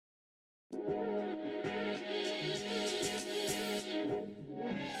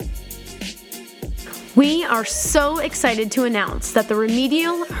We are so excited to announce that the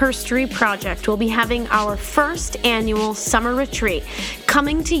Remedial Herstory Project will be having our first annual summer retreat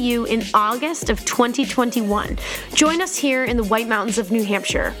coming to you in August of 2021. Join us here in the White Mountains of New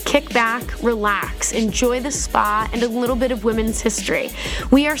Hampshire. Kick back, relax, enjoy the spa, and a little bit of women's history.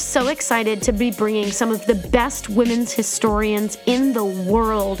 We are so excited to be bringing some of the best women's historians in the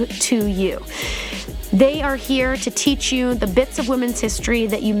world to you. They are here to teach you the bits of women's history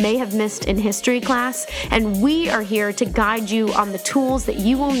that you may have missed in history class, and we are here to guide you on the tools that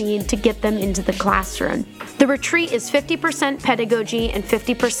you will need to get them into the classroom. The retreat is 50% pedagogy and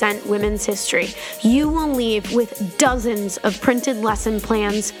 50% women's history. You will leave with dozens of printed lesson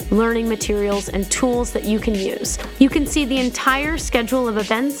plans, learning materials, and tools that you can use. You can see the entire schedule of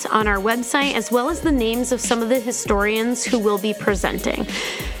events on our website, as well as the names of some of the historians who will be presenting.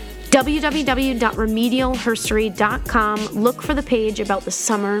 www.remedialherstory.com. Look for the page about the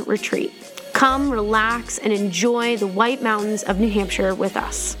summer retreat. Come, relax, and enjoy the White Mountains of New Hampshire with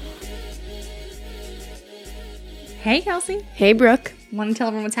us. Hey, Kelsey. Hey, Brooke. Want to tell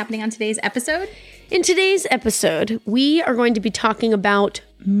everyone what's happening on today's episode? In today's episode, we are going to be talking about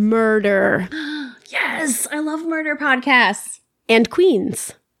murder. Yes, I love murder podcasts. And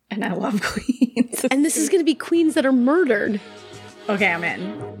queens. And I love queens. And this is going to be queens that are murdered. Okay, I'm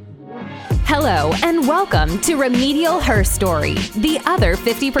in. Hello, and welcome to Remedial Herstory, the other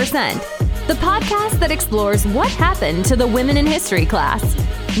 50%, the podcast that explores what happened to the women in history class.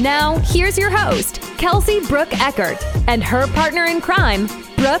 Now, here's your host, Kelsey Brooke Eckert, and her partner in crime,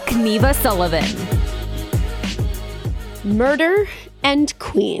 Brooke Neva Sullivan. Murder and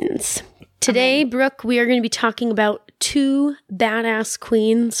queens. Today, Brooke, we are going to be talking about two badass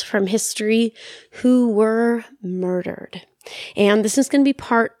queens from history who were murdered. And this is going to be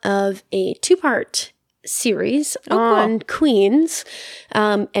part of a two-part series on queens,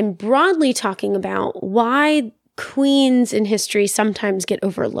 and broadly talking about why queens in history sometimes get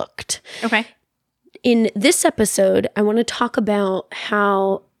overlooked. Okay. In this episode, I want to talk about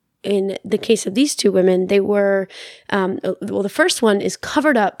how, in the case of these two women, they were, the first one is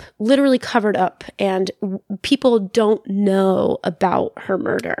covered up, literally covered up, and people don't know about her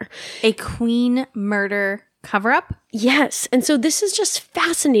murder. A queen murder cover-up? Yes. And so this is just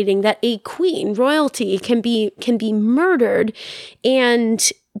fascinating that a queen, royalty, can be murdered,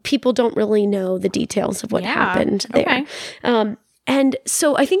 and people don't really know the details of what happened there. Okay. And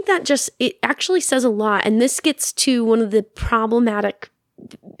so I think that it actually says a lot. And this gets to one of the problematic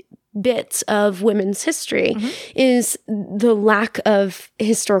bits of women's history is the lack of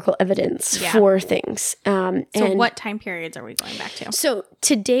historical evidence for things. So what time periods are we going back to? So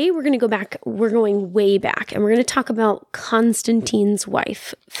today we're going to go back, we're going way back, and we're going to talk about Constantine's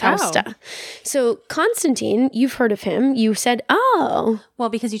wife, Fausta. Oh. So Constantine, you've heard of him. You said, oh. Well,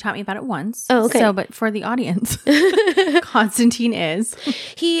 because you taught me about it once. Oh, okay. So, but for the audience, Constantine is?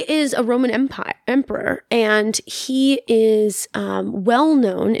 He is a Roman emperor, and he is well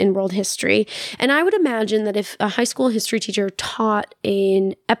known in world history. And I would imagine that if a high school history teacher taught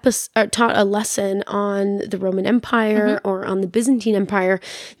a lesson on the Roman Empire or on the Byzantine Empire,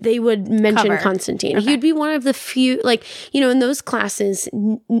 they would mention Constantine. Okay. He would be one of the few, in those classes,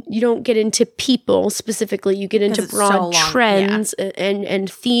 you don't get into people specifically. You get into broad trends and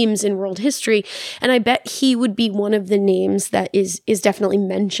themes in world history. And I bet he would be one of the names that is definitely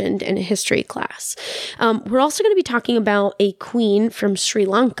mentioned in a history class. We're also going to be talking about a queen from Sri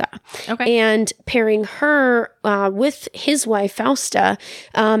Lanka. Okay. And pairing her with his wife, Fausta,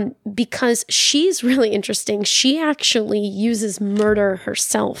 because she's really interesting. She actually uses murder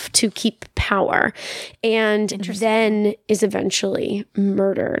herself to keep power, and then is eventually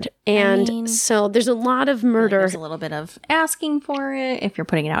murdered. And so there's a lot of murder. There's a little bit of asking for it if you're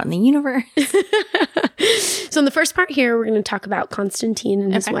putting it out in the universe. So in the first part here, we're going to talk about Constantine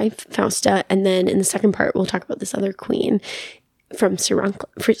and his wife, Fausta. And then in the second part, we'll talk about this other queen from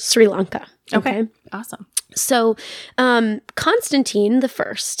Sri Lanka. Okay. Awesome. So Constantine the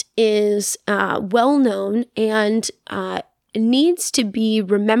First is well known and needs to be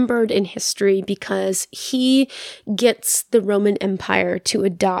remembered in history because he gets the Roman Empire to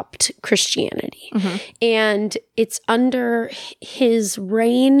adopt Christianity. And it's under his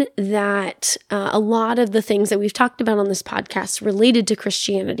reign that a lot of the things that we've talked about on this podcast related to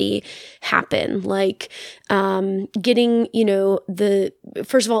Christianity happen, like getting,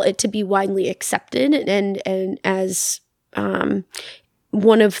 first of all, it to be widely accepted and as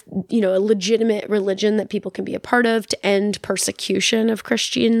one of, a legitimate religion that people can be a part of to end persecution of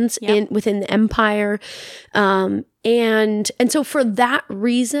Christians within the empire. And so for that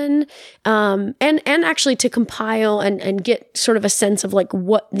reason, and actually to compile and get sort of a sense of like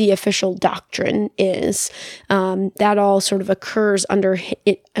what the official doctrine is, that all sort of occurs under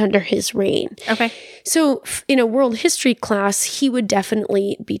his reign. Okay. So in a world history class, he would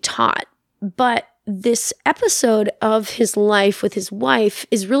definitely be taught, but this episode of his life with his wife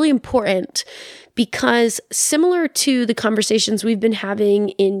is really important because similar to the conversations we've been having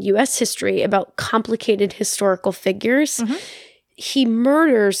in U.S. history about complicated historical figures, he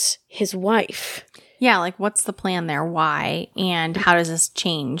murders his wife. Yeah, like what's the plan there? Why? And how does this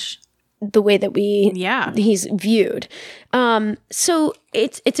change the way that he's viewed? So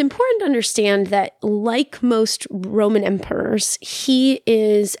it's important to understand that like most Roman emperors, he's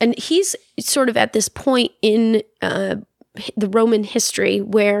sort of at this point in the Roman history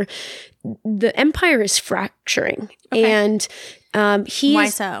where the empire is fracturing. Okay. And why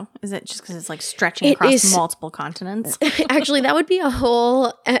so? Is it just because it's like stretching across multiple continents? Actually, that would be a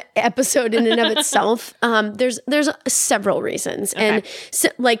whole episode in and of itself. There's several reasons. Okay. And so,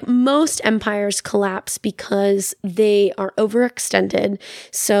 like most empires collapse because they are overextended.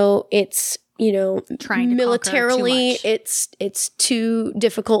 So it's, trying to militarily, it's too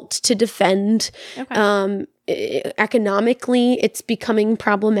difficult to defend. Okay. Economically, it's becoming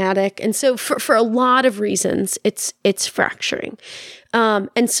problematic. And so for a lot of reasons, it's fracturing.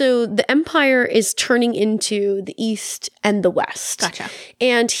 And so the empire is turning into the East and the West. Gotcha.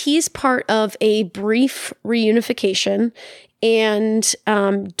 And he's part of a brief reunification. And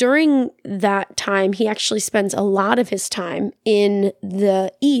during that time, he actually spends a lot of his time in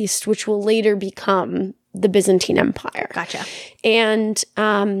the East, which will later become the Byzantine Empire. Gotcha. And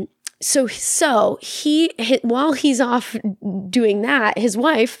So while he's off doing that, his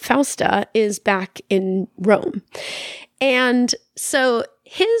wife, Fausta, is back in Rome. And so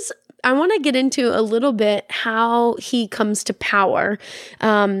I want to get into a little bit how he comes to power.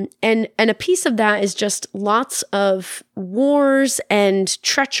 And a piece of that is just lots of wars and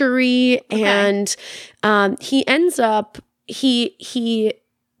treachery. Okay. And he ends up, he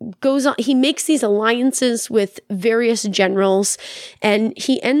goes on, he makes these alliances with various generals, and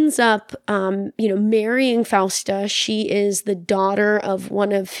he ends up, marrying Fausta. She is the daughter of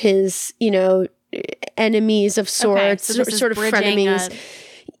one of his, enemies of sorts, so sort of frenemies,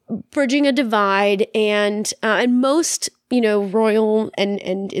 bridging a divide, and most, royal and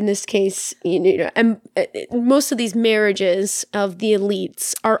in this case, most of these marriages of the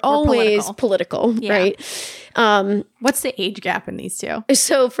elites are always political, yeah. Right? What's the age gap in these two?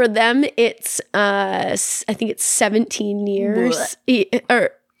 So for them, it's I think it's 17 years.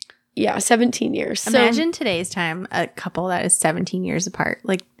 17 years. Imagine today's time, a couple that is 17 years apart.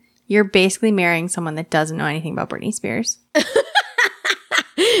 Like, you're basically marrying someone that doesn't know anything about Britney Spears.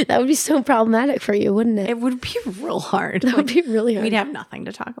 That would be so problematic for you, wouldn't it? It would be real hard. That would be really hard. We'd have nothing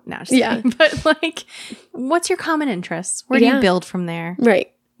to talk about now. Kidding. But like, what's your common interests? Where do you build from there?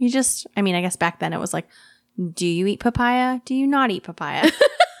 Right. I guess back then it was like, do you eat papaya? Do you not eat papaya?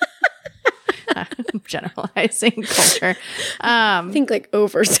 Generalizing culture. I think like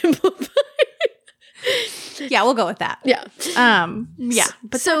oversimplified. Yeah, we'll go with that. Yeah. Yeah.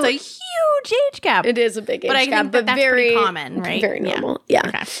 But so that's a huge age gap. It is a big age gap. But I think that's very pretty common, right? Very normal. Yeah.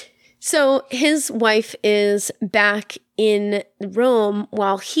 Okay. So his wife is back in Rome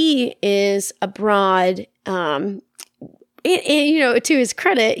while he is abroad. To his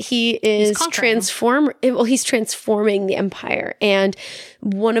credit, he's transforming the empire. And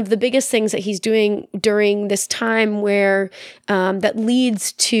one of the biggest things that he's doing during this time where that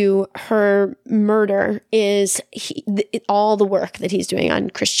leads to her murder is all the work that he's doing on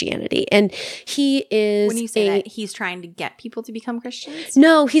Christianity. And he is when you say that, he's trying to get people to become Christians?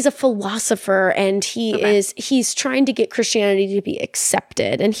 No, he's a philosopher, and he's trying to get Christianity to be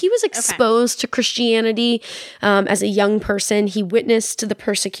accepted. And he was exposed to Christianity as a young person. He witnessed the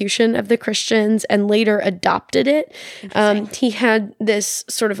persecution of the Christians and later adopted it. He had this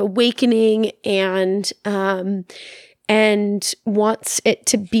sort of awakening and wants it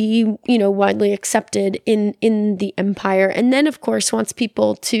to be, widely accepted in the empire. And then, of course, wants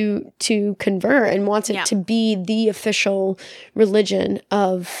people to convert and wants it to be the official religion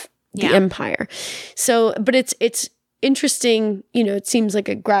of the empire. So, but it's interesting, it seems like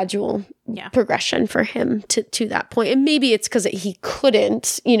a gradual progression for him to that point. And maybe it's because he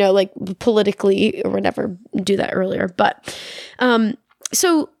couldn't, like politically or whatever, do that earlier. But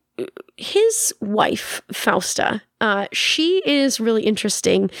so his wife, Fausta, she is really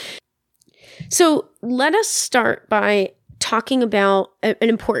interesting. So let us start by talking about an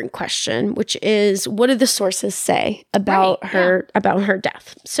important question, which is, what do the sources say about her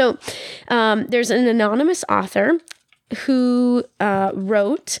death? So there's an anonymous author who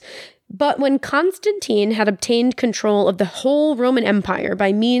wrote, but when Constantine had obtained control of the whole Roman Empire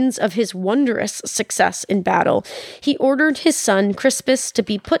by means of his wondrous success in battle, he ordered his son Crispus to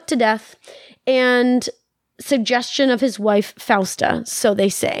be put to death, and suggestion of his wife Fausta, so they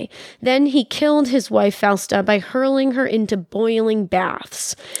say. Then he killed his wife Fausta by hurling her into boiling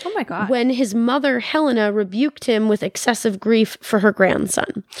baths. Oh my God. When his mother Helena rebuked him with excessive grief for her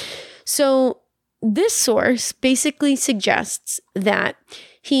grandson. So this source basically suggests that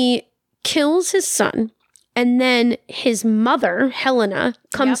he kills his son, and then his mother, Helena,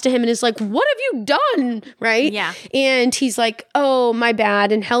 comes to him and is like, what have you done? Right? Yeah. And he's like, oh, my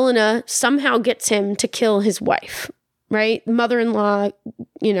bad. And Helena somehow gets him to kill his wife, right? Mother-in-law,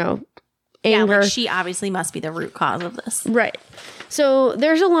 anger. Yeah, like she obviously must be the root cause of this. Right. So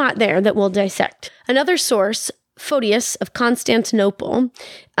there's a lot there that we'll dissect. Another source, Photius of Constantinople,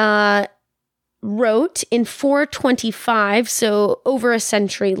 wrote in 425, so over a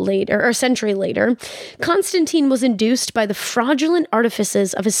century later, Constantine was induced by the fraudulent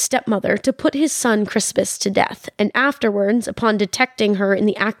artifices of his stepmother to put his son Crispus to death, and afterwards, upon detecting her in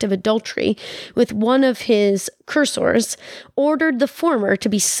the act of adultery with one of his cursors, ordered the former to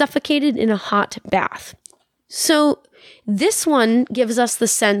be suffocated in a hot bath. So this one gives us the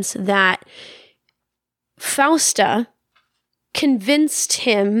sense that Fausta convinced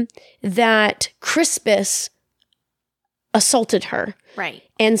him that Crispus assaulted her. Right.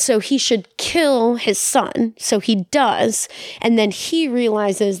 And so he should kill his son. So he does. And then he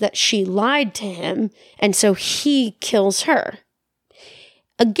realizes that she lied to him. And so he kills her.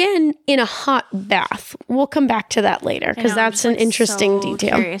 Again, in a hot bath. We'll come back to that later because that's an interesting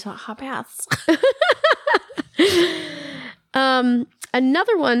detail. I'm curious about hot baths.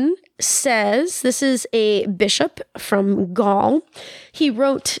 Another one says, this is a bishop from Gaul. He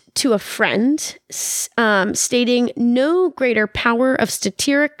wrote to a friend stating, no greater power of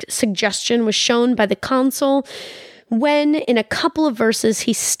satiric suggestion was shown by the consul when, in a couple of verses,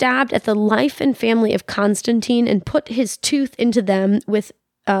 he stabbed at the life and family of Constantine and put his tooth into them with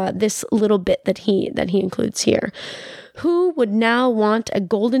this little bit that he includes here. Who would now want a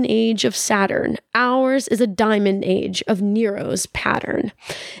golden age of Saturn? Ours is a diamond age of Nero's pattern.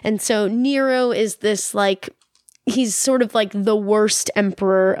 And so Nero is this he's sort of like the worst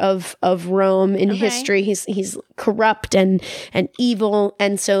emperor of Rome in history. He's corrupt and evil.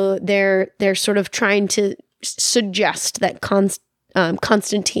 And so they're sort of trying to suggest that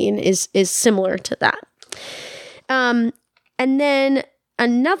Constantine is similar to that. And then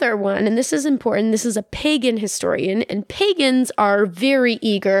another one, and this is important, this is a pagan historian, and pagans are very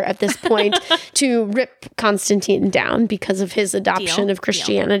eager at this point to rip Constantine down because of his adoption of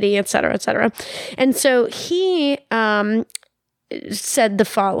Christianity, et cetera, et cetera. And so he said the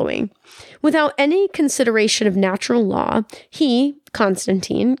following: without any consideration of natural law, he,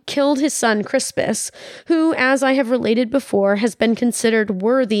 Constantine, killed his son Crispus, who, as I have related before, has been considered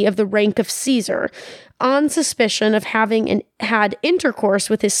worthy of the rank of Caesar, on suspicion of having had intercourse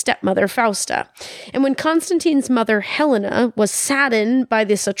with his stepmother Fausta. And when Constantine's mother Helena was saddened by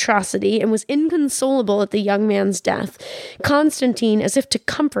this atrocity and was inconsolable at the young man's death, Constantine, as if to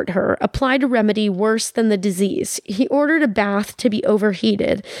comfort her, applied a remedy worse than the disease. He ordered a bath to be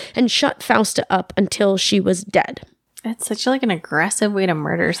overheated and shut Fausta up until she was dead. That's such an aggressive way to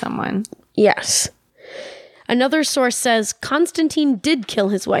murder someone. Yes. Another source says Constantine did kill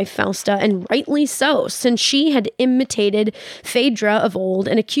his wife Fausta, and rightly so, since she had imitated Phaedra of old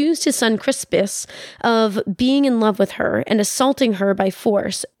and accused his son Crispus of being in love with her and assaulting her by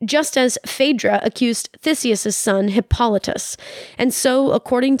force, just as Phaedra accused Theseus' son Hippolytus. And so,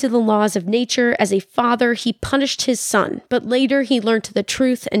 according to the laws of nature, as a father, he punished his son, but later he learnt the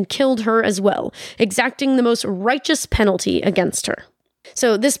truth and killed her as well, exacting the most righteous penalty against her.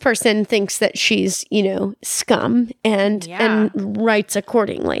 So this person thinks that she's, scum and writes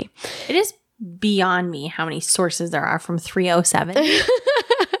accordingly. It is beyond me how many sources there are from 307.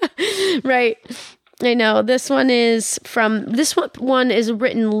 Right. I know. This one is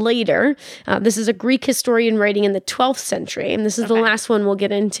written later. This is a Greek historian writing in the 12th century, and this is the last one we'll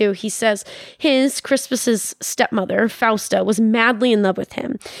get into. He says, Crispus's stepmother, Fausta, was madly in love with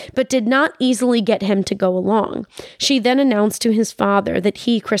him, but did not easily get him to go along. She then announced to his father that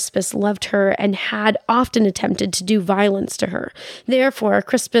he, Crispus, loved her and had often attempted to do violence to her. Therefore,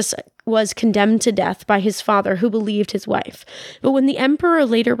 Crispus was condemned to death by his father, who believed his wife. But when the emperor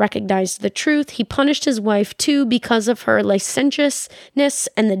later recognized the truth, he punished his wife too because of her licentiousness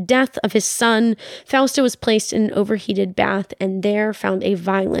and the death of his son. Fausta was placed in an overheated bath and there found a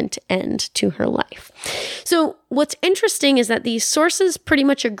violent end to her life. So what's interesting is that these sources pretty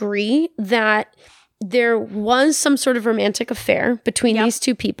much agree that there was some sort of romantic affair between these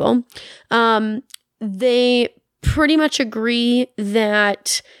two people. They pretty much agree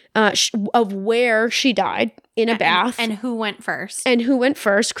that of where she died in a bath. And who went first. And who went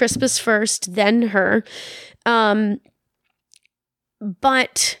first. Crispus first, then her.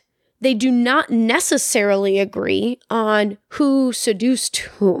 But they do not necessarily agree on who seduced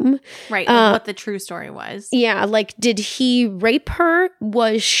whom. Right, like what the true story was. Yeah, like did he rape her?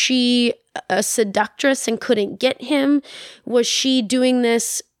 Was she a seductress and couldn't get him? Was she doing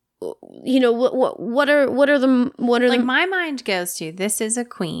this? You know, what are like my mind goes to, this is a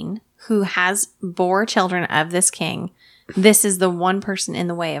queen who has bore children of this king. This is the one person in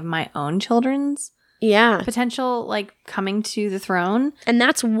the way of my own children's potential, like, coming to the throne. And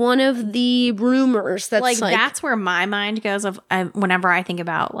that's one of the rumors that's like that's where my mind goes of whenever I think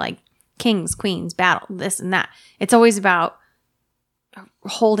about like kings, queens, battle, this and that. It's always about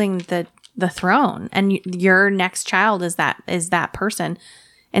holding the throne, and your next child is that person.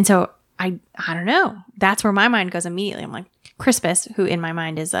 And so I don't know. That's where my mind goes immediately. I'm like, Crispus, who in my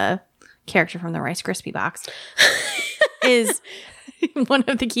mind is a character from the Rice Krispie box, is one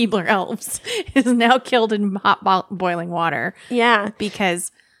of the Keebler elves, is now killed in hot boiling water. Yeah.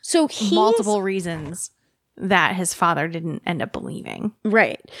 Because multiple reasons that his father didn't end up believing.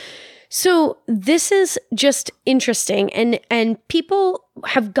 Right. So this is just interesting. And people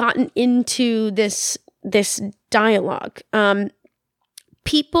have gotten into this dialogue.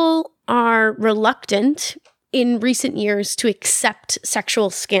 People are reluctant in recent years to accept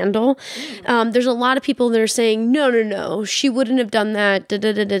sexual scandal. There's a lot of people that are saying, no, she wouldn't have done that,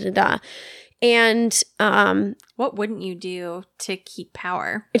 da-da-da-da-da-da. And what wouldn't you do to keep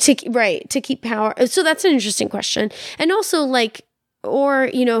power? To keep power. So that's an interesting question. And also, like, or,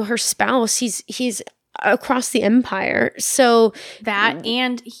 you know, her spouse, he's across the empire. So that,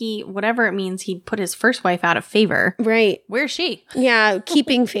 and he, whatever it means, he put his first wife out of favor. Right. Where's she? Yeah,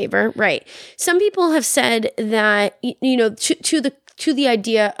 keeping favor. Right. Some people have said that, you know, to the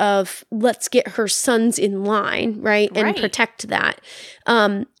idea of let's get her sons in line, right, and protect that.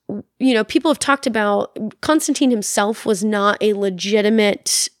 You know, people have talked about Constantine himself was not a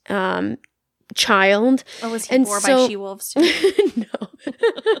legitimate child. Or was he bore by she-wolves too? No.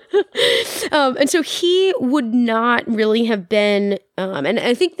 And so he would not really have been, and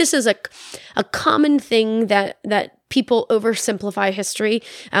I think this is a common thing that people oversimplify history,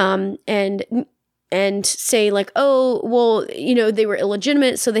 and say like, oh, well, you know, they were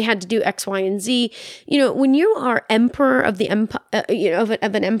illegitimate, so they had to do X, Y, and Z. You know, when you are emperor of the empire, of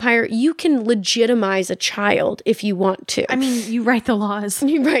an empire, you can legitimize a child if you want to. I mean, you write the laws,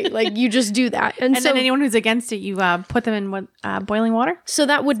 right? Like you just do that, and so, then anyone who's against it, you put them in boiling water. So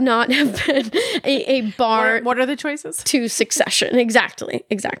that would not have been a bar. What are the choices to succession? Exactly.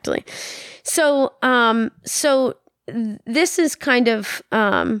 So, this is kind of.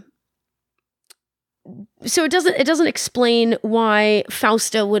 So it doesn't explain why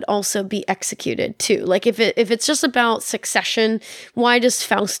Fausta would also be executed too. Like if it's just about succession, why does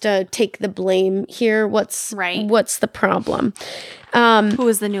Fausta take the blame here? What's the problem? Who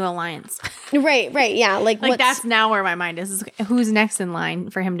is the new alliance? Right, yeah. Like that's now where my mind is who's next in line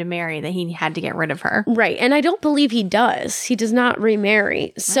for him to marry, that he had to get rid of her. Right, and I don't believe he does. He does not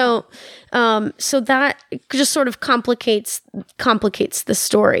remarry. So, so that just sort of complicates the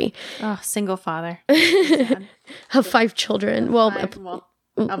story. Oh, single father. Have 5 children. Well,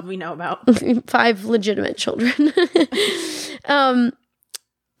 we know about 5 legitimate children.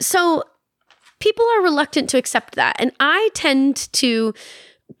 So people are reluctant to accept that. And I tend to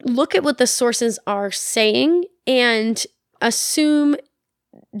look at what the sources are saying and assume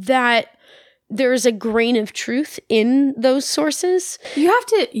that there's a grain of truth in those sources.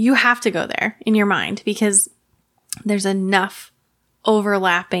 You have to go there in your mind, because there's enough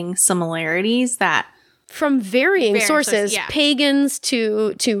overlapping similarities that from varying sources, pagans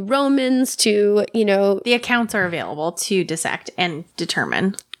to Romans to, you know, the accounts are available to dissect and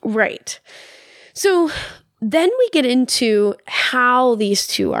determine. Right. So then we get into how these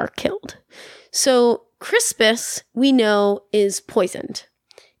two are killed. So Crispus, we know, is poisoned.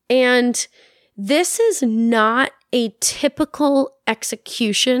 And this is not a typical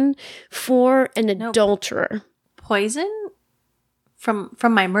execution for an adulterer. Poison from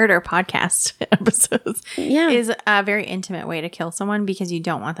my murder podcast episodes, Yeah. is a very intimate way to kill someone because you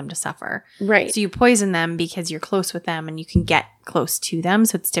don't want them to suffer. Right. So you poison them because you're close with them and you can get close to them.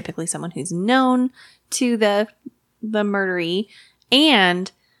 So it's typically someone who's known to the murderee,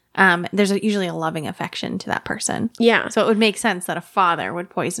 and there's usually a loving affection to that person. Yeah. So it would make sense that a father would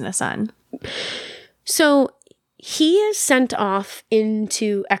poison a son. So he is sent off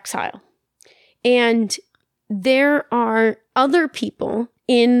into exile. And there are other people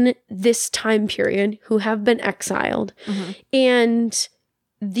in this time period who have been exiled. Mm-hmm. And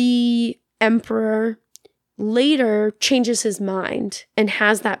the emperor later changes his mind and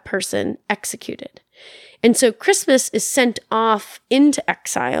has that person executed. And so Crispus is sent off into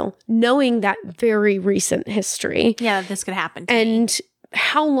exile, knowing that very recent history. Yeah, this could happen to me. And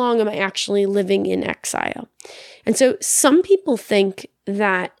how long am I actually living in exile? And so some people think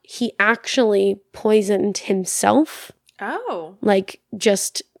that he actually poisoned himself, Oh. like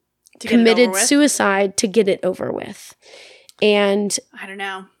just To get it committed over with? suicide to get it over with. And I don't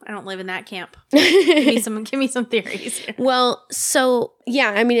know. I don't live in that camp. Give me some theories here. well, so yeah,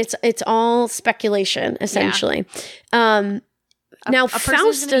 I mean it's all speculation essentially. Now A person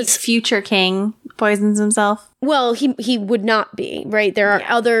who's gonna be Faustus, future king poisons himself. well, he would not be, right? There are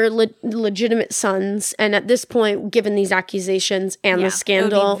Yeah. other legitimate sons, and at this point, given these accusations and Yeah, the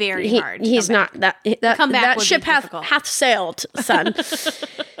scandal, it would be very hard to he's come not that Comeback that would be ship difficult. hath sailed, son.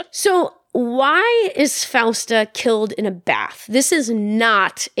 So why is Fausta killed in a bath? This is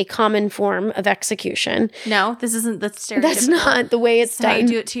not a common form of execution. No, this isn't the stereotypical. That's not the way it's That's how done.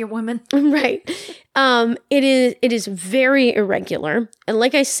 you do it to your woman. Right. It is very irregular. And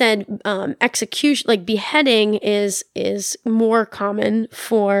like I said, execution, like beheading is more common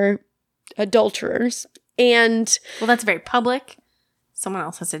for adulterers. And Well, that's very public. Someone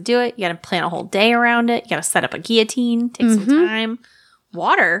else has to do it. You got to plan a whole day around it. You got to set up a guillotine. Take some time.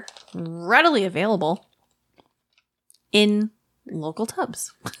 Water readily available in local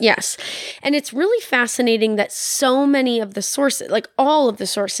tubs. yes. And it's really fascinating that so many of the sources, like all of the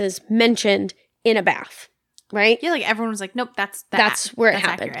sources mentioned in a bath, right? Yeah, like everyone was like, nope, that's where it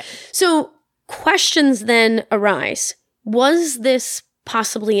happened. So questions then arise. Was this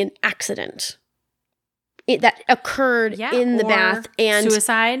possibly an accident that occurred in the or bath? And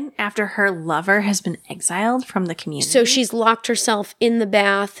suicide after her lover has been exiled from the community. so she's locked herself in the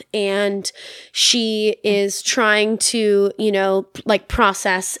bath and she is trying to, like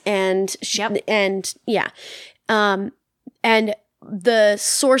process and Yep. and yeah. And the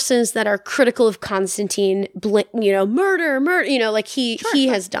sources that are critical of Constantine, murder, like he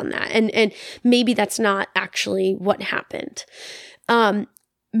has done that. And maybe that's not actually what happened.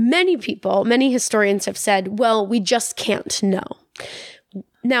 Many historians have said, well, we just can't know.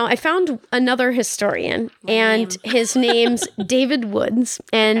 Now, I found another historian, and his name's David Woods.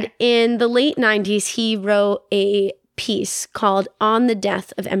 And in the late 90s, he wrote a piece called On the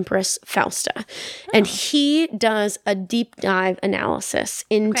Death of Empress Fausta. And he does a deep dive analysis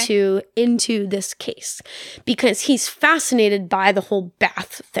into this case because he's fascinated by the whole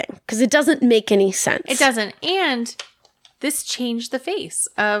bath thing because it doesn't make any sense. It doesn't. And this changed the face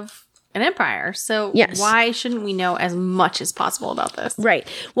of an empire. So Yes. why shouldn't we know as much as possible about this? Right.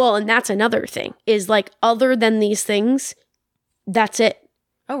 Well, and that's another thing is like, other than these things, that's it.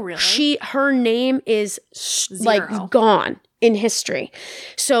 Oh, really? Her name is Zero. like gone in history.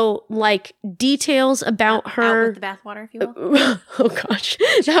 So like details about Out her. with the bathwater, if you will. Oh gosh,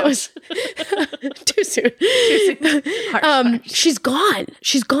 that was too soon. Harsh. She's gone.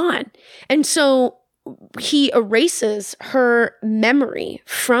 She's gone. And so he erases her memory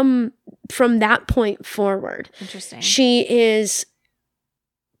from that point forward. Interesting. She is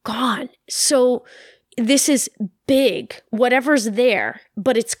gone. So this is big, whatever's there,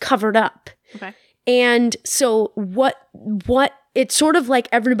 but it's covered up. Okay. And so what it's sort of like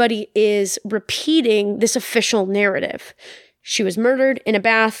everybody is repeating this official narrative. She was murdered in a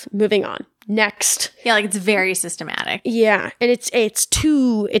bath, moving on. Next. Yeah, like it's very systematic. Yeah, and it's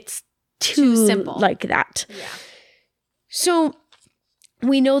too simple. like that. Yeah. So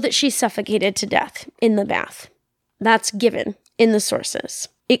we know that she suffocated to death in the bath. That's given in the sources.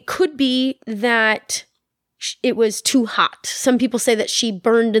 It could be that it was too hot. Some people say that she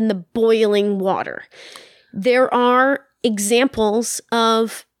burned in the boiling water. There are examples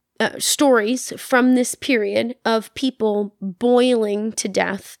of stories from this period of people boiling to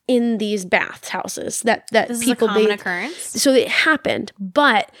death in these bathhouses that This people is a common bathe. occurrence. So it happened.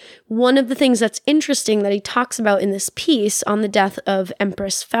 But one of the things that's interesting that he talks about in this piece on the death of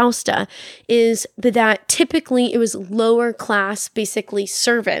Empress Fausta is that typically it was lower class, basically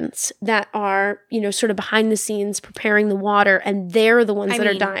servants that are, sort of behind the scenes preparing the water, and they're the ones that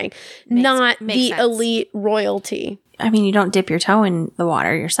are dying, not makes the sense. elite royalty. I mean, you don't dip your toe in the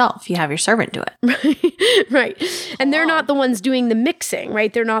water yourself. You have your servant do it. Right. And they're not the ones doing the mixing,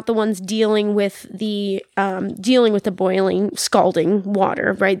 right? They're not the ones dealing with the boiling, scalding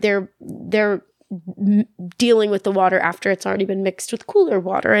water, right? They're dealing with the water after it's already been mixed with cooler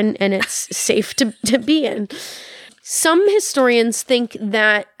water and it's safe to be in. Some historians think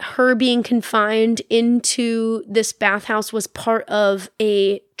that her being confined into this bathhouse was part of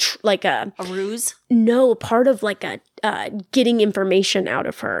a ruse? No, part of getting information out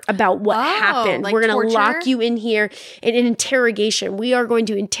of her about what happened. Like we're going to torture? lock you in here in an interrogation. We are going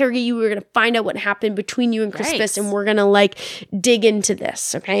to interrogate you. We're going to find out what happened between you and Crispus, and we're going to dig into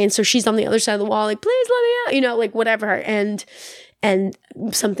this. Okay. And so she's on the other side of the wall, please let me out, whatever. And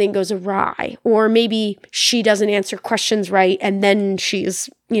something goes awry, or maybe she doesn't answer questions right, and then she's,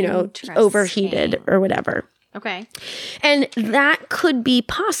 overheated or whatever. Okay. And that could be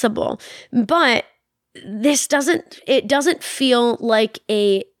possible, but it doesn't feel like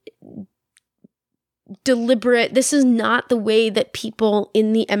a deliberate, this is not the way that people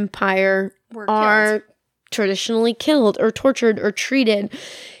in the empire are traditionally killed or tortured or treated.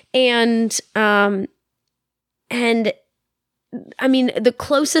 And I mean, the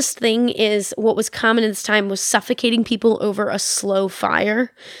closest thing is what was common at this time was suffocating people over a slow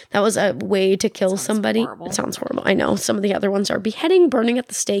fire. That was a way to kill somebody. Horrible. It sounds horrible. I know. Some of the other ones are beheading, burning at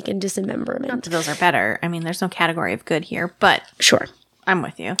the stake, and dismemberment. Those are better. I mean, there's no category of good here, but Sure. I'm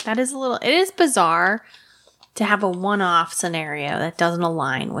with you. It is bizarre to have a one-off scenario that doesn't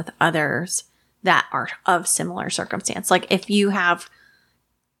align with others that are of similar circumstance. Like if you have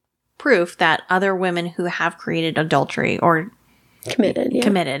proof that other women who have created adultery or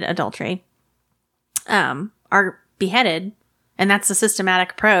committed adultery are beheaded, and that's the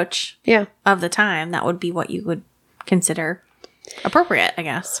systematic approach of the time, that would be what you would consider appropriate, I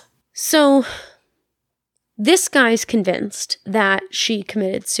guess. So this guy's convinced that she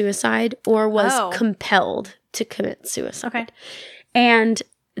committed suicide or was compelled to commit suicide. Okay. And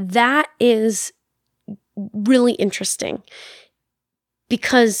that is really interesting,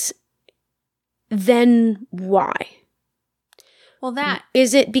 because then why? Well,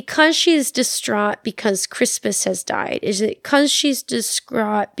 Is it because she's distraught because Crispus has died? Is it because she's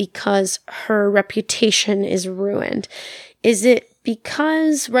distraught because her reputation is ruined? Is it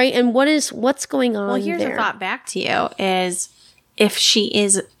because, right? And what's going on there? Well, here's a thought back to you is, if she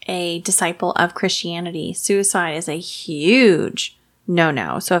is a disciple of Christianity, suicide is a huge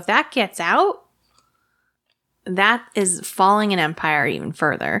no-no. So if that gets out, that is falling an empire even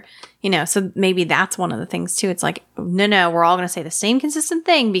further. So maybe that's one of the things too. It's like, no, we're all going to say the same consistent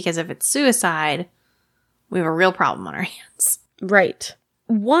thing, because if it's suicide, we have a real problem on our hands. Right.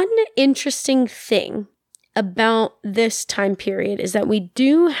 One interesting thing about this time period is that we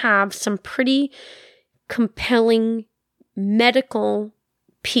do have some pretty compelling medical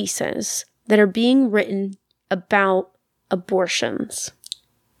pieces that are being written about abortions.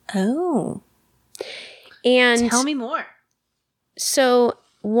 Oh. And tell me more. So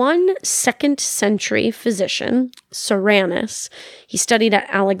one 2nd century physician, Soranus, he studied at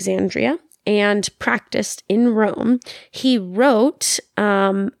Alexandria and practiced in Rome. He wrote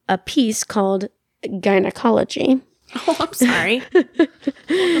a piece called Gynecology. Oh, I'm sorry.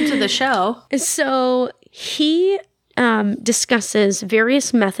 Welcome to the show. So he discusses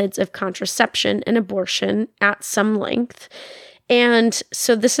various methods of contraception and abortion at some length. And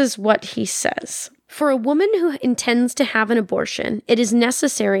so this is what he says. For a woman who intends to have an abortion, it is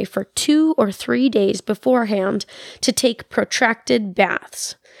necessary for 2 or 3 days beforehand to take protracted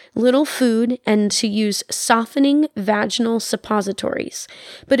baths, little food, and to use softening vaginal suppositories.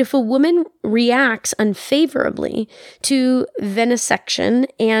 But if a woman reacts unfavorably to venesection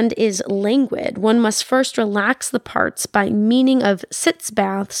and is languid, one must first relax the parts by meaning of sitz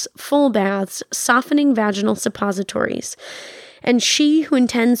baths, full baths, softening vaginal suppositories. And she who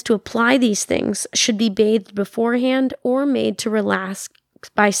intends to apply these things should be bathed beforehand or made to relax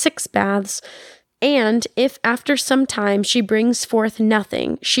by 6 baths. And if after some time she brings forth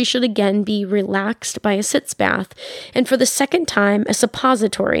nothing, she should again be relaxed by a sitz bath. And for the 2nd time, a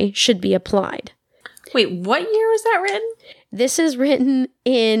suppository should be applied. Wait, what year was that written? This is written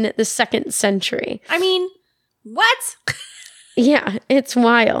in the 2nd century. I mean, what? Yeah, it's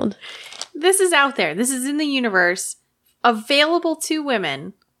wild. This is out there. This is in the universe, available to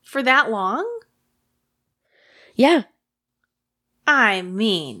women for that long? Yeah. I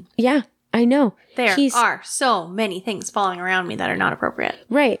mean, Yeah, I know. there are so many things falling around me that are not appropriate.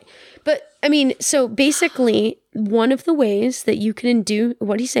 Right. But I mean, so basically, one of the ways that you can induce,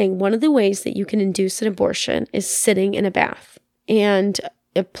 what he's saying, one of the ways that you can induce an abortion is sitting in a bath and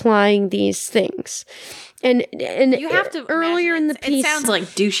applying these things. And You have to earlier in the imagine piece, it sounds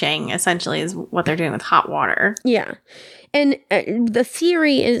like douching essentially is what they're doing with hot water. yeah. And the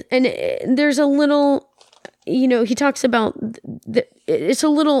theory is, and there's a little, he talks about it's a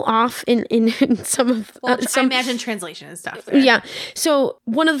little off in some of I imagine translation and stuff there. Yeah. So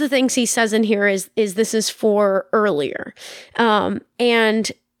one of the things he says in here is this is for earlier,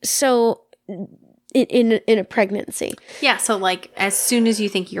 and so in a pregnancy. Yeah. So like as soon as you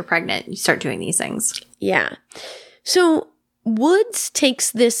think you're pregnant, you start doing these things. Yeah. So Woods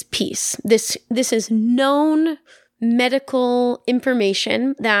takes this piece. This is known medical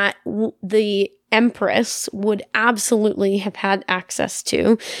information that the Empress would absolutely have had access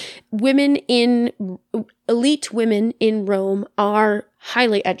to. Elite women in Rome are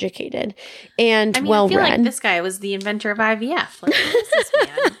highly educated and well-read. I feel like this guy was the inventor of IVF. Like, who is this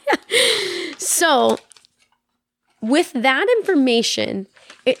man? So, with that information,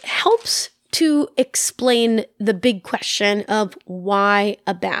 it helps to explain the big question of why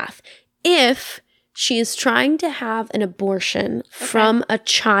a bath. If she is trying to have an abortion from a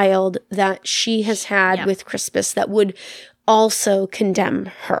child that she has had with Crispus that would also condemn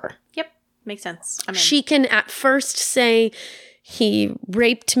her. Yep. Makes sense. She can at first say, he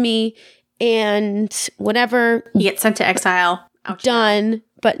raped me and whatever. You get sent to exile. Ouch. Done.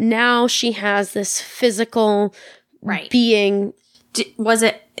 But now she has this physical being. Was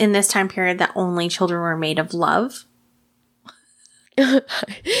it in this time period that only children were made of love? No.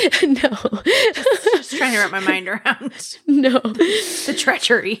 Just trying to wrap my mind around. No. The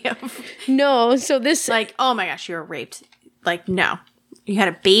treachery of. No. So this. Like, oh my gosh, you were raped. Like, no. You had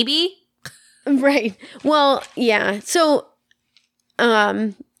a baby? Right. Well, yeah. So, no.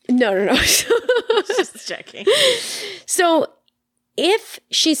 Just checking. So, if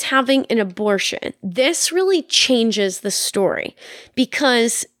she's having an abortion, this really changes the story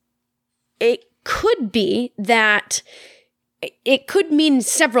because it could be that it could mean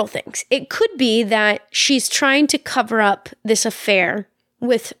several things. It could be that she's trying to cover up this affair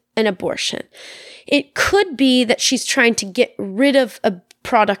with an abortion. It could be that she's trying to get rid of a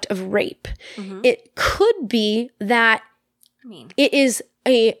product of rape. Mm-hmm. It could be that it is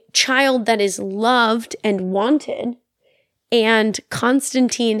a child that is loved and wanted, and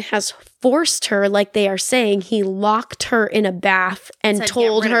Constantine has forced her, like they are saying, he locked her in a bath and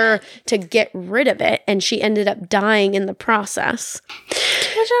told her to get rid of it, and she ended up dying in the process. Can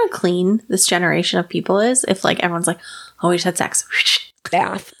you imagine how clean this generation of people is? If like everyone's like, oh, we just had sex.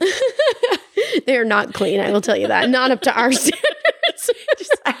 Bath. They're not clean, I will tell you that. Not up to our standards.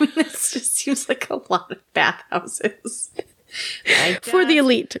 This just seems like a lot of bathhouses. For the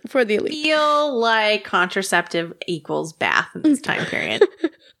elite. Feel like contraceptive equals bath in this time period.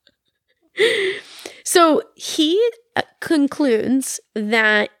 So he concludes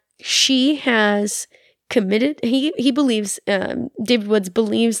that she has committed, he believes, David Woods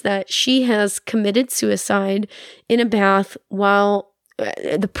believes that she has committed suicide in a bath while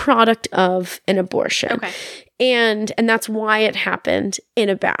the product of an abortion. Okay. And that's why it happened in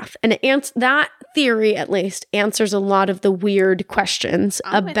a bath. And that theory, at least, answers a lot of the weird questions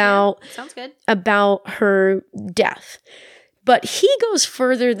about her death. But he goes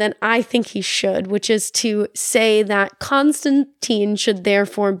further than I think he should, which is to say that Constantine should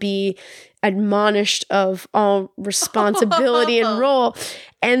therefore be admonished of all responsibility and role.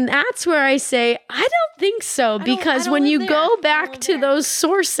 And that's where I say, I don't think so, because when you go back to those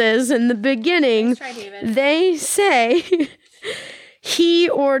sources in the beginning, they say he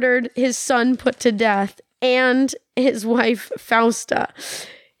ordered his son put to death and his wife Fausta.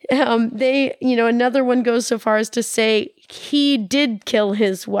 Another one goes so far as to say he did kill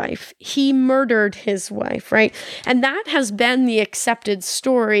his wife. He murdered his wife, right? And that has been the accepted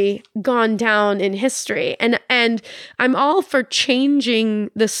story gone down in history. And I'm all for changing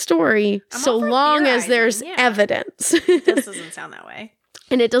the story so long as there's evidence. This doesn't sound that way.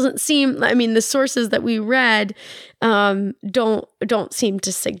 And it doesn't seem, the sources that we read don't seem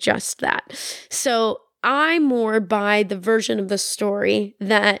to suggest that. So I more buy the version of the story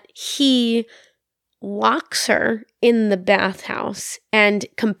that he locks her in the bathhouse and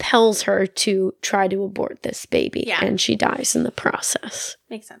compels her to try to abort this baby. Yeah. And she dies in the process.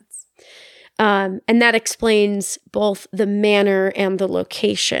 Makes sense. And that explains both the manner and the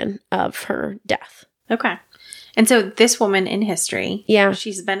location of her death. Okay. And so this woman in history, Yeah.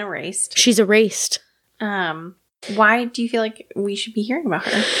 she's been erased. She's erased. Why do you feel like we should be hearing about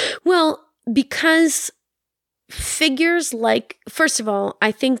her? Well, because figures like, first of all,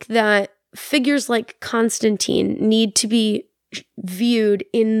 I think that figures like Constantine need to be viewed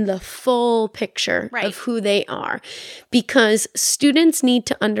in the full picture of who they are, because students need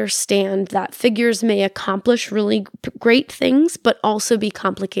to understand that figures may accomplish really great things, but also be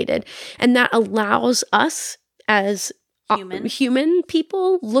complicated. And that allows us as human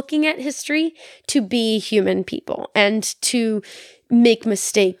people looking at history to be human people and to make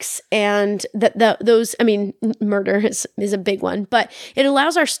mistakes. And those, I mean, murder is a big one, but it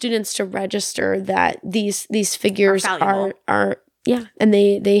allows our students to register that these figures are and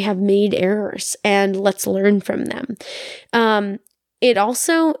they have made errors, and let's learn from them. It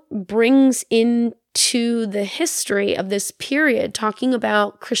also brings into the history of this period, talking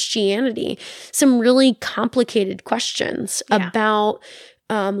about Christianity, some really complicated questions about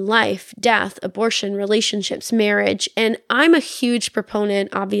life, death, abortion, relationships, marriage. And I'm a huge proponent,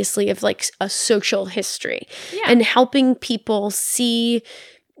 obviously, of like a social history and helping people see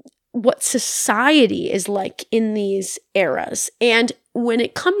what society is like in these eras. And when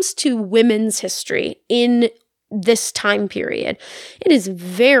it comes to women's history in this time period, it is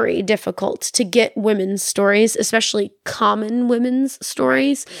very difficult to get women's stories, especially common women's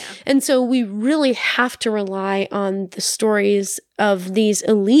stories. And so we really have to rely on the stories of these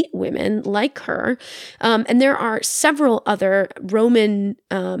elite women like her. And there are several other Roman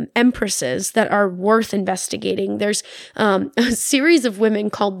empresses that are worth investigating. There's a series of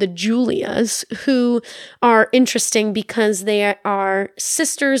women called the Julias, who are interesting because they are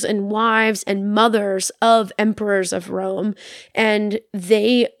sisters and wives and mothers of emperors of Rome. And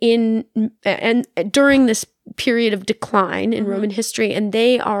during this period of decline in Roman history, and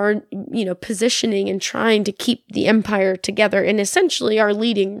they are, positioning and trying to keep the empire together and essentially are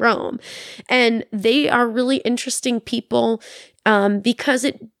leading Rome. And they are really interesting people because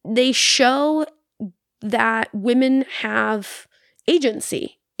they show that women have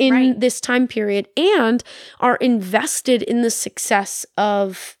agency in this time period and are invested in the success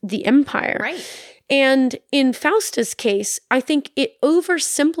of the empire. Right. And in Fausta's case, I think it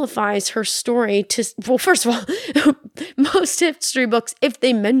oversimplifies her story to, well, first of all, most history books, if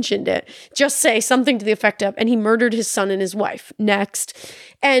they mentioned it, just say something to the effect of, and he murdered his son and his wife. Next.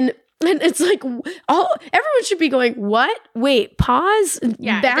 And it's like, everyone should be going, what? Wait, pause.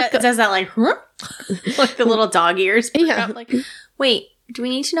 Yeah, back up. Does that like the little dog ears? Yeah. Like, wait, do we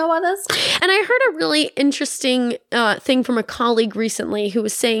need to know about this? And I heard a really interesting thing from a colleague recently who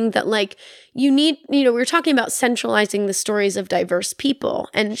was saying that, like, you need, we were talking about centralizing the stories of diverse people.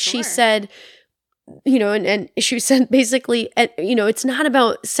 And she said, and she said basically, it's not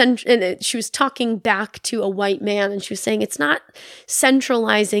about, and she was talking back to a white man, and she was saying it's not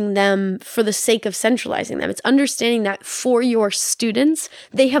centralizing them for the sake of centralizing them. It's understanding that for your students,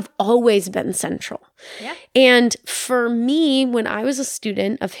 they have always been central. Yeah. And for me, when I was a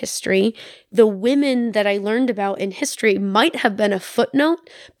student of history, the women that I learned about in history might have been a footnote,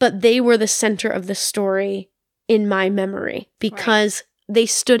 but they were the center of the story in my memory because they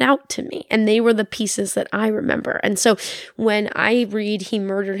stood out to me and they were the pieces that I remember. And so when I read he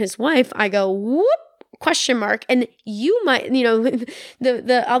murdered his wife, I go, whoop, ? And you might,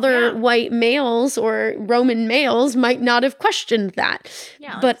 the other white males or Roman males might not have questioned that.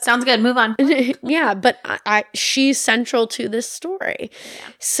 Yeah, but sounds good. Move on. Yeah, but she's central to this story. Yeah.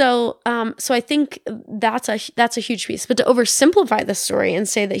 So I think that's a huge piece. But to oversimplify the story and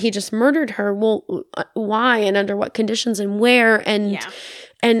say that he just murdered her, well, why and under what conditions and where and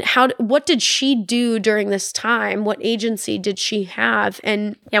what did she do during this time? What agency did she have?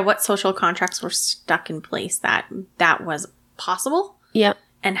 And what social contracts were stuck in place that was possible? Yeah.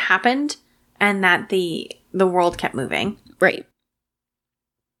 And happened, and that the world kept moving. Right.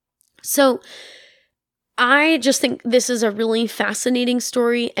 So I just think this is a really fascinating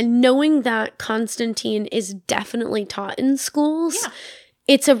story, and knowing that Constantine is definitely taught in schools,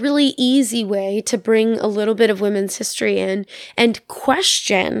 it's a really easy way to bring a little bit of women's history in and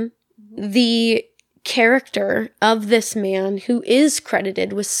question the character of this man who is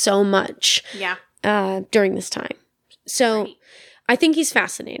credited with so much during this time. So I think he's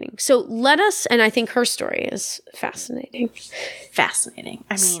fascinating. So and I think her story is fascinating. Fascinating.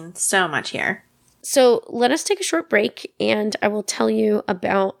 I mean, so much here. So let us take a short break, and I will tell you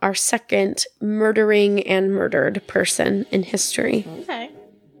about our second murdering and murdered person in history. Okay.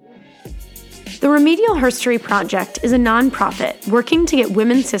 The Remedial Herstory Project is a nonprofit working to get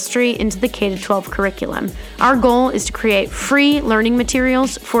women's history into the K-12 curriculum. Our goal is to create free learning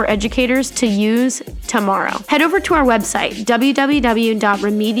materials for educators to use tomorrow. Head over to our website,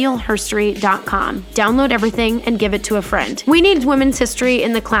 www.remedialherstory.com. Download everything and give it to a friend. We need women's history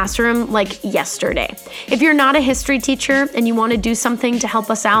in the classroom like yesterday. If you're not a history teacher and you want to do something to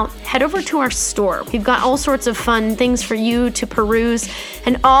help us out, head over to our store. We've got all sorts of fun things for you to peruse,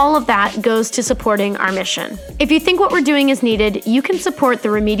 and all of that goes to supporting our mission. If you think what we're doing is needed, you can support the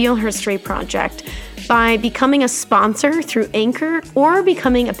Remedial Herstory Project by becoming a sponsor through Anchor or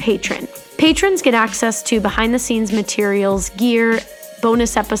becoming a patron. Patrons get access to behind-the-scenes materials, gear,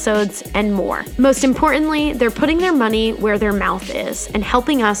 bonus episodes, and more. Most importantly, they're putting their money where their mouth is and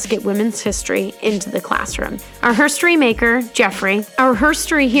helping us get women's history into the classroom. Our herstory maker, Jeffrey, our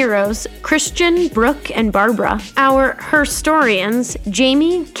herstory heroes, Christian, Brooke, and Barbara, our herstoryans,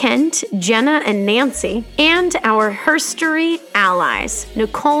 Jamie, Kent, Jenna, and Nancy, and our herstory allies,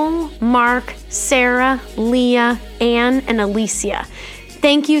 Nicole, Mark, Sarah, Leah, Anne, and Alicia.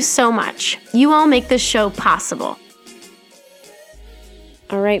 Thank you so much. You all make this show possible.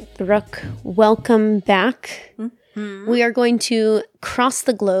 All right, Brooke, welcome back. Mm-hmm. We are going to cross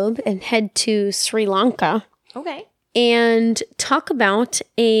the globe and head to Sri Lanka. Okay. And talk about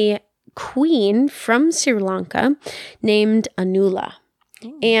a queen from Sri Lanka named Anula.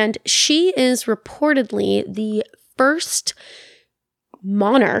 And she is reportedly the first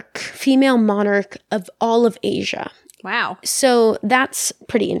monarch, female monarch of all of Asia. Wow. So that's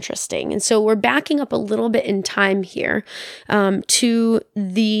pretty interesting. And so we're backing up a little bit in time here to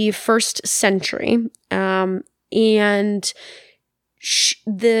the 1st century. And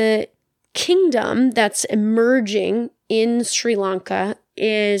the kingdom that's emerging in Sri Lanka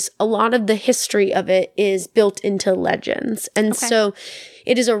is a lot of the history of it is built into legends. And so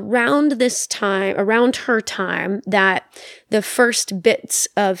it is around this time, around her time, that the first bits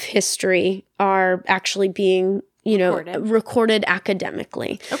of history are actually being recorded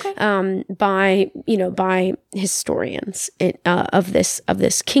academically, by historians of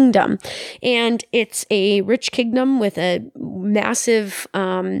this kingdom. And it's a rich kingdom with a massive,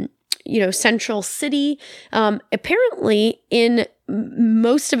 central city. Apparently in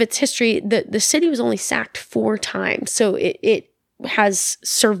most of its history, the city was only sacked 4 times. So it has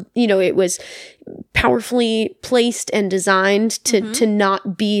served, it was powerfully placed and designed to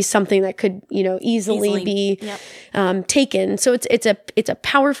not be something that could, easily be taken. So it's a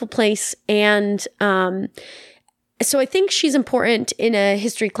powerful place. And so I think she's important in a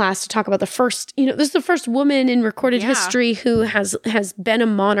history class to talk about the first, this is the first woman in recorded history who has been a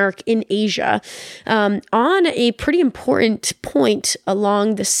monarch in Asia, on a pretty important point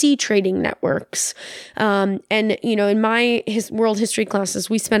along the sea trading networks. And, in my world history classes,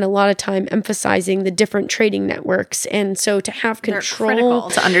 we spend a lot of time emphasizing the different trading networks. And so to have control. They're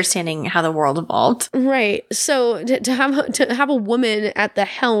critical to understanding how the world evolved. Right. So to have a woman at the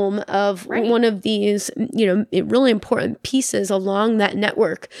helm of one of these, really important pieces along that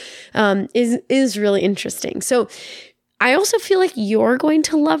network is really interesting. So I also feel like you're going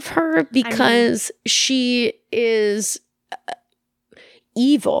to love her because she is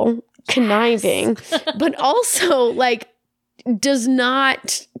evil, conniving, but also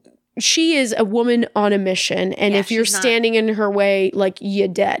she is a woman on a mission, and if you're standing in her way, you're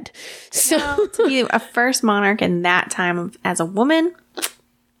dead. So to be a first monarch in that time as a woman,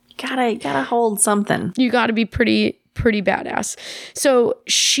 gotta hold something. You gotta be pretty badass. So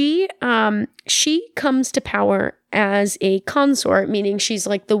she comes to power as a consort, meaning she's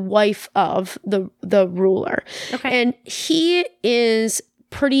like the wife of the ruler. Okay. And he is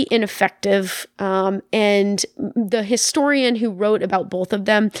pretty ineffective. And the historian who wrote about both of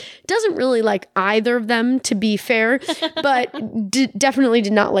them doesn't really like either of them, to be fair, but definitely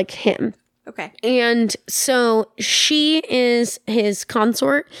did not like him. Okay. And so she is his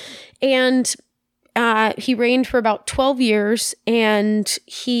consort, and he reigned for about 12 years, and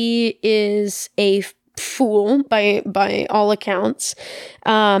he is a fool by all accounts.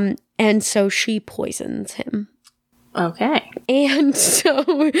 And so she poisons him. Okay. And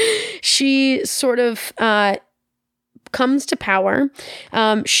so she sort of comes to power.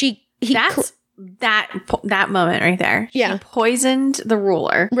 That's that moment right there. Yeah. She poisoned the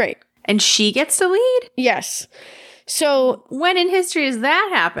ruler. Right. And she gets to lead? Yes. So when in history has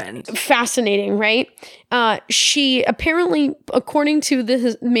that happened? Fascinating, right? She apparently, according to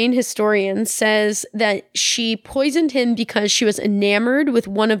the main historian, says that she poisoned him because she was enamored with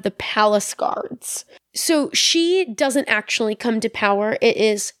one of the palace guards. So she doesn't actually come to power. It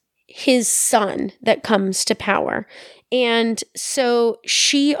is his son that comes to power. And so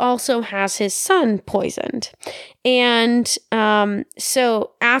she also has his son poisoned. And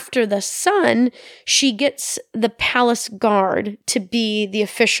so after the son, she gets the palace guard to be the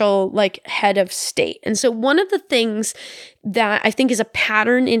official like head of state. And so one of the things that I think is a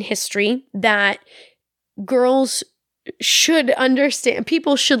pattern in history that girls should understand,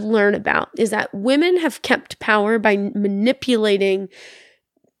 people should learn about, is that women have kept power by manipulating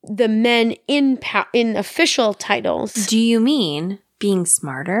the men in official titles. Do you mean being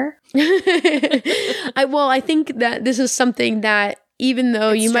smarter? I think that this is something that even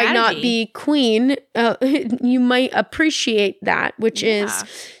though you might not be queen, you might appreciate that, which is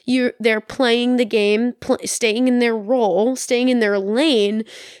they're playing the game, staying in their role, staying in their lane,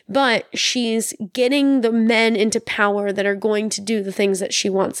 but she's getting the men into power that are going to do the things that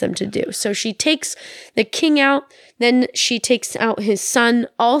she wants them to do. So she takes the king out, then she takes out his son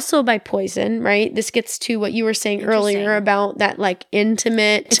also by poison, right? This gets to what you were saying earlier about that like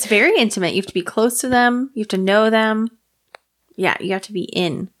intimate. It's very intimate. You have to be close to them. You have to know them. Yeah, you have to be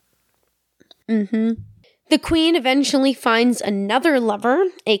in. Mm-hmm. The queen eventually finds another lover,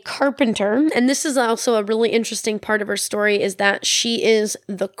 a carpenter. And this is also a really interesting part of her story, is that she is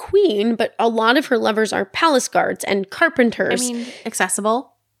the queen, but a lot of her lovers are palace guards and carpenters. I mean,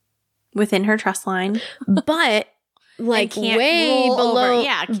 accessible within her trust line. But like way below. Over.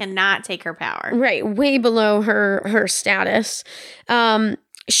 Yeah, cannot take her power. Right, way below her status.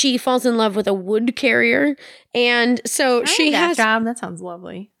 She falls in love with a wood carrier, and so she has that job. That sounds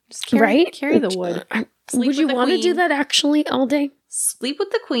lovely. Just carry the wood. Would you want to do that actually all day? Sleep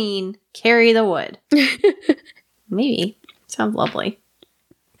with the queen, carry the wood. Maybe. Sounds lovely.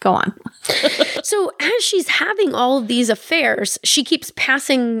 Go on. So as she's having all of these affairs, she keeps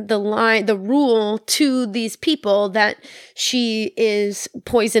passing the rule to these people that she is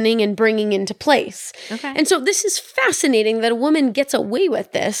poisoning and bringing into place. Okay. And so this is fascinating that a woman gets away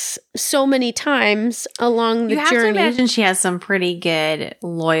with this so many times along the journey. You have to imagine she has some pretty good,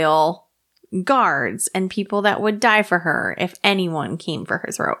 loyal guards and people that would die for her if anyone came for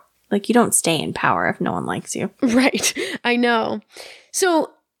her throat. Like, you don't stay in power if no one likes you. Right. I know.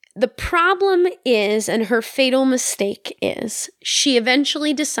 So the problem is, and her fatal mistake is, she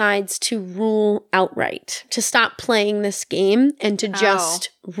eventually decides to rule outright, to stop playing this game and to just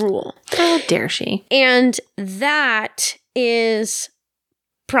rule. How dare she? And that is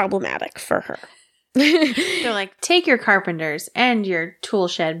problematic for her. They're like, take your carpenters and your tool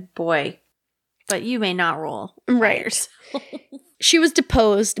shed boy, but you may not rule. Right. She was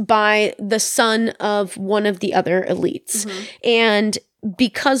deposed by the son of one of the other elites. Mm-hmm. And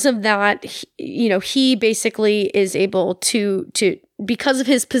because of that, he basically is able to, because of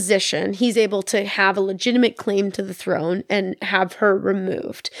his position, he's able to have a legitimate claim to the throne and have her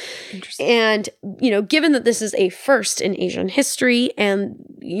removed. And, given that this is a first in Asian history and,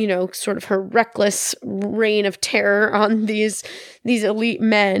 sort of her reckless reign of terror on these elite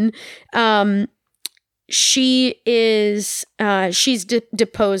men, she's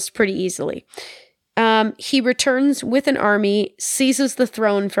deposed pretty easily. He returns with an army, seizes the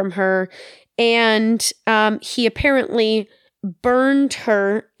throne from her, and he apparently burned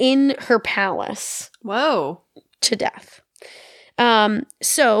her in her palace. Whoa. To death.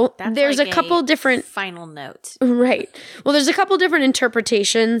 So that's there's like a couple different final note. Right. Well, there's a couple different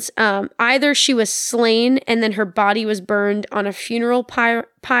interpretations. Either she was slain and then her body was burned on a funeral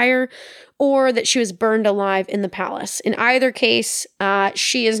pyre, or that she was burned alive in the palace. In either case,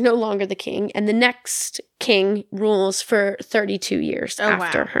 she is no longer the king, and the next king rules for 32 years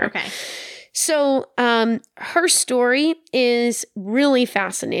after her. Okay. So her story is really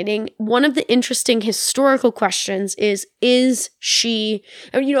fascinating. One of the interesting historical questions is she,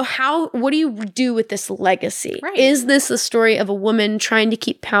 what do you do with this legacy? Right. Is this the story of a woman trying to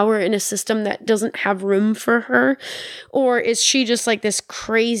keep power in a system that doesn't have room for her? Or is she just like this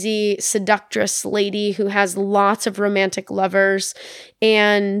crazy seductress lady who has lots of romantic lovers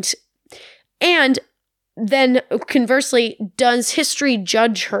and then conversely, does history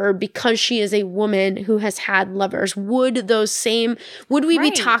judge her because she is a woman who has had lovers? Would we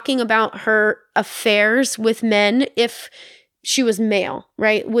be talking about her affairs with men if she was male,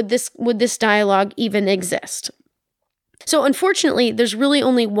 right? Would this dialogue even exist? So unfortunately, there's really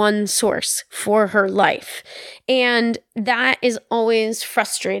only one source for her life. And that is always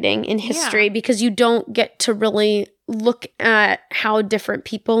frustrating in history because you don't get to really look at how different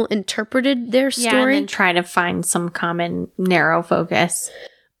people interpreted their story. Yeah, and then try to find some common narrow focus.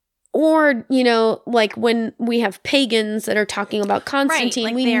 Or, like when we have pagans that are talking about Constantine,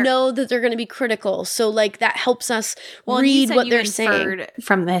 like we know that they're going to be critical. So like that helps us read what they're saying.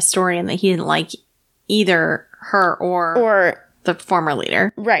 From the historian that he didn't like either her or the former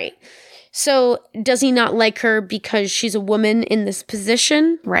leader. Right. So does he not like her because she's a woman in this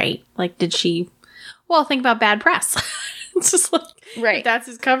position? Right. Like, did she... Well, think about bad press. It's just like... Right. If that's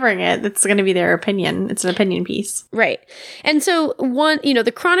who's covering it, it's going to be their opinion. It's an opinion piece. Right. And so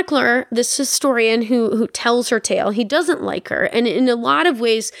the chronicler, this historian who tells her tale, he doesn't like her. And in a lot of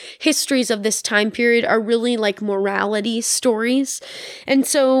ways, histories of this time period are really like morality stories. And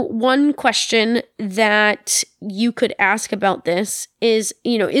so one question that you could ask about this is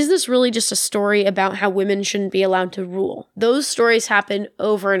this really just a story about how women shouldn't be allowed to rule? Those stories happen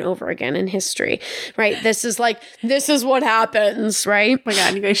over and over again in history, right? This is what happens, right? Oh my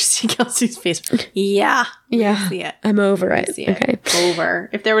God, you guys should see Kelsey's face. Yeah. Yeah. See it. I'm over it. See it. Okay. Over.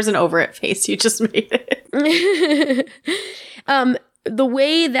 If there was an over it face, you just made it. The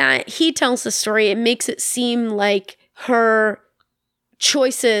way that he tells the story, it makes it seem like her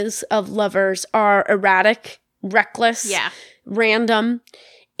choices of lovers are erratic, reckless, random.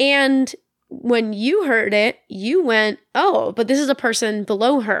 And when you heard it, you went, oh, but this is a person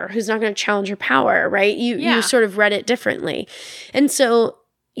below her who's not going to challenge her power, right? You sort of read it differently. And so,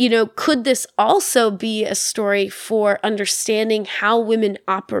 could this also be a story for understanding how women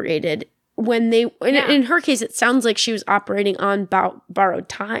operated when they, in her case, it sounds like she was operating on borrowed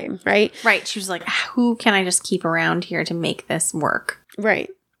time, right? Right. She was like, who can I just keep around here to make this work? Right.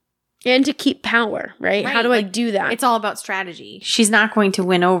 And to keep power, right? How do I do that? It's all about strategy. She's not going to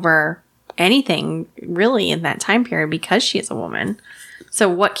win over anything really in that time period because she is a woman. So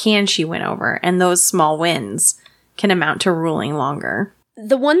what can she win over? And those small wins can amount to ruling longer.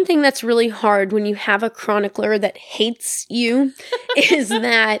 The one thing that's really hard when you have a chronicler that hates you is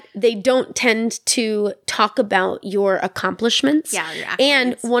that they don't tend to talk about your accomplishments. Yeah, your accolades.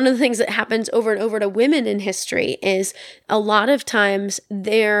 And one of the things that happens over and over to women in history is a lot of times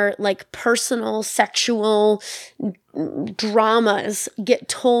their like personal sexual dramas get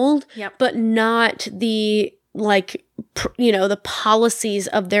told, but not the the policies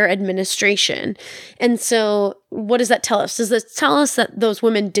of their administration. And so what does that tell us? Does this tell us that those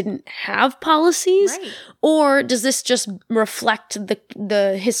women didn't have policies? Right. Or does this just reflect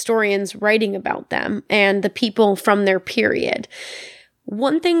the historians writing about them and the people from their period?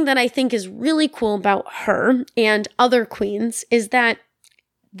 One thing that I think is really cool about her and other queens is that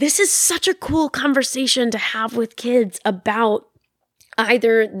this is such a cool conversation to have with kids about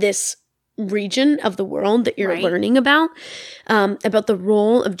either this region of the world that you're learning about the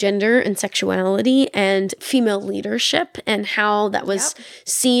role of gender and sexuality and female leadership and how that was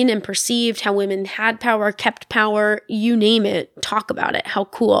seen and perceived, how women had power, kept power, you name it, talk about it, how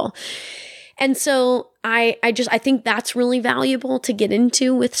cool. And so I think that's really valuable to get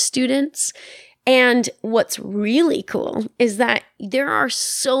into with students. And what's really cool is that there are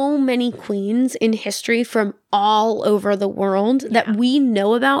so many queens in history from all over the world that we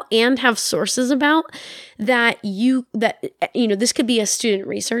know about and have sources about that this could be a student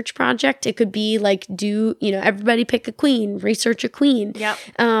research project. It could be like, everybody pick a queen, research a queen.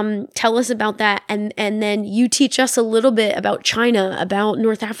 Tell us about that. And then you teach us a little bit about China, about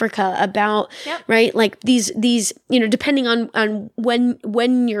North Africa, about, right? Like these, depending on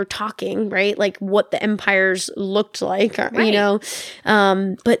when you're talking, right? Like what the empires looked like,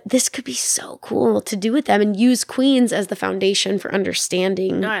 but this could be so cool to do with them and use queens as the foundation for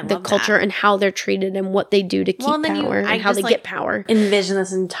understanding the culture and how they're treated and what they do to keep power and how they get power. Envision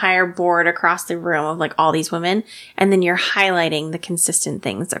this entire board across the room of like all these women, and then you're highlighting the consistent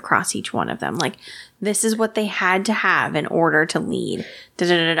things across each one of them. Like, this is what they had to have in order to lead.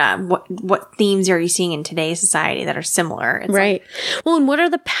 What themes are you seeing in today's society that are similar? It's right. Well, and what are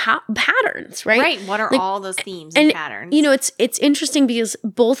the patterns, right? Right. What are all those themes and patterns? It's interesting because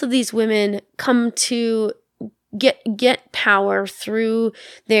both of these women come to get power through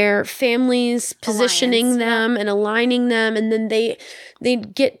their families positioning them and aligning them, and then they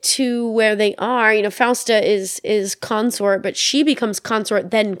get to where they are. Fausta is consort, but she becomes consort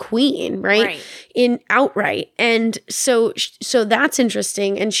then queen, right? In outright. And so that's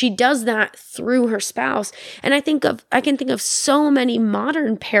interesting, and she does that through her spouse. And I can think of so many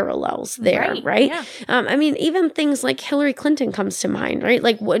modern parallels there, right? Yeah. Even things like Hillary Clinton comes to mind, right?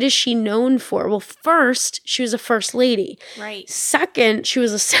 Like, what is she known for? Well, first, she was a first lady. Right. Second, she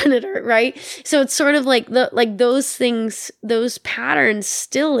was a senator, right? So it's sort of like those things, those patterns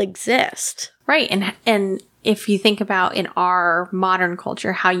still exist. Right. And if you think about in our modern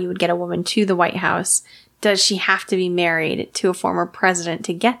culture, how you would get a woman to the White House, does she have to be married to a former president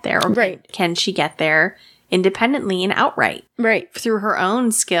to get there? Or can she get there independently and outright? Right. Through her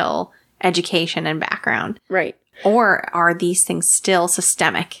own skill, education, and background. Right. Or are these things still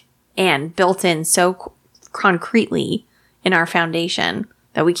systemic and built in so concretely in our foundation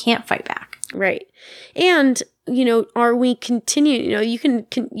that we can't fight back. Right. And, are we continuing,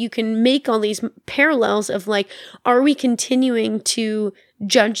 you can make all these parallels of like, are we continuing to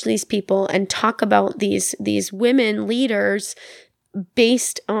judge these people and talk about these women leaders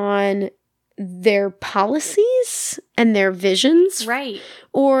based on their policies and their visions? Right.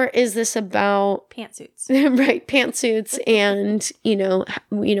 Or is this about pantsuits? Right, pantsuits and,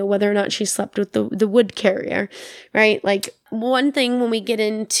 whether or not she slept with the wood carrier, right? Like, one thing when we get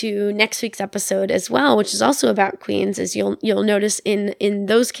into next week's episode as well, which is also about queens, is you'll notice in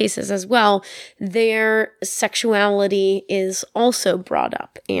those cases as well, their sexuality is also brought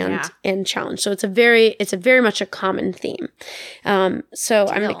up and challenged. So it's a very much a common theme. So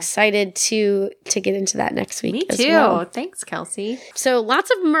I'm excited to get into that next week. Me as too. well. Thanks, Kelsey. So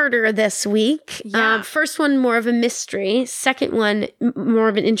lots of murder this week. Yeah. First one more of a mystery. Second one more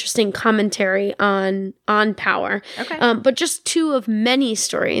of an interesting commentary on power. Okay. But just two of many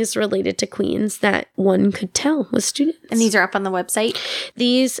stories related to queens that one could tell with students. And these are up on the website?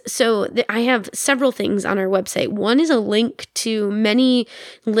 I have several things on our website. One is a link to many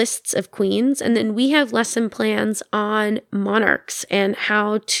lists of queens, and then we have lesson plans on monarchs and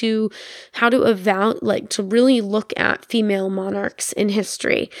how to to really look at female monarchs in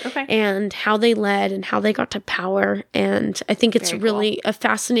history. Okay. And how they led and how they got to power. And I think it's really a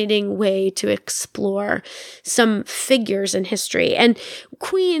fascinating way to explore some figures in history. And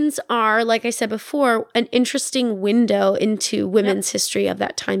queens are, like I said before, an interesting window into women's history of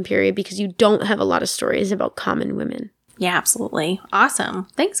that time period because you don't have a lot of stories about common women. Yeah, absolutely. Awesome.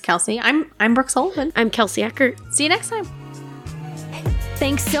 Thanks, Kelsey. I'm Brooke Sullivan. I'm Kelsey Eckert. See you next time.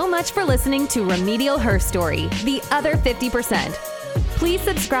 Thanks so much for listening to Remedial Her Story, The Other 50%. Please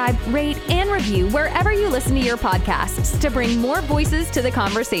subscribe, rate, and review wherever you listen to your podcasts to bring more voices to the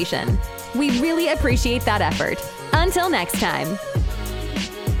conversation. We really appreciate that effort. Until next time.